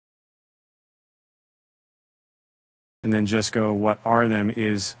and then just go, what are them,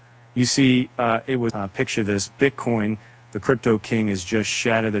 is you see picture this. Bitcoin, the crypto king, has just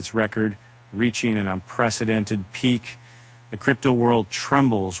shattered its record, reaching an unprecedented peak. The crypto world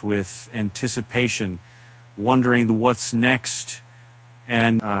trembles with anticipation, wondering what's next.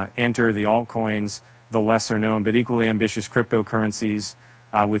 And enter the altcoins, the lesser known but equally ambitious cryptocurrencies.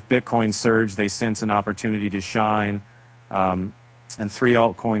 With Bitcoin's surge, they sense an opportunity to shine. And 3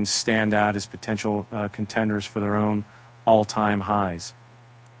 altcoins stand out as potential contenders for their own all-time highs.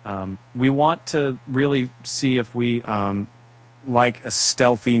 We want to really see if we, like a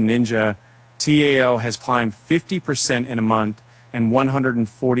stealthy ninja, TAO has climbed 50% in a month and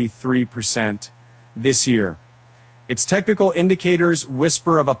 143% this year. Its technical indicators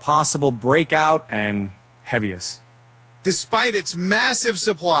whisper of a possible breakout and heaviest. Despite its massive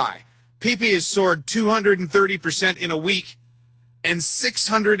supply, PP has soared 230% in a week and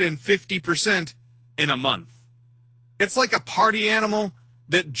 650% in a month. It's like a party animal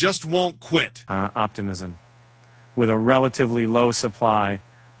that just won't quit. Optimism. With a relatively low supply,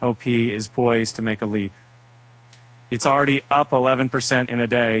 OP is poised to make a leap. It's already up 11% in a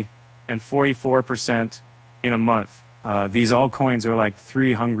day and 44% in a month. These altcoins are like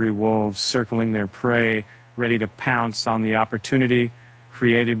 3 hungry wolves circling their prey, ready to pounce on the opportunity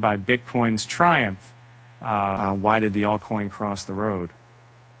created by Bitcoin's triumph. Why did the altcoin cross the road?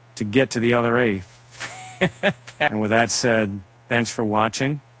 To get to the other 8th. And with that said, thanks for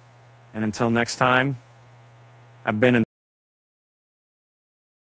watching. And until next time, I've been in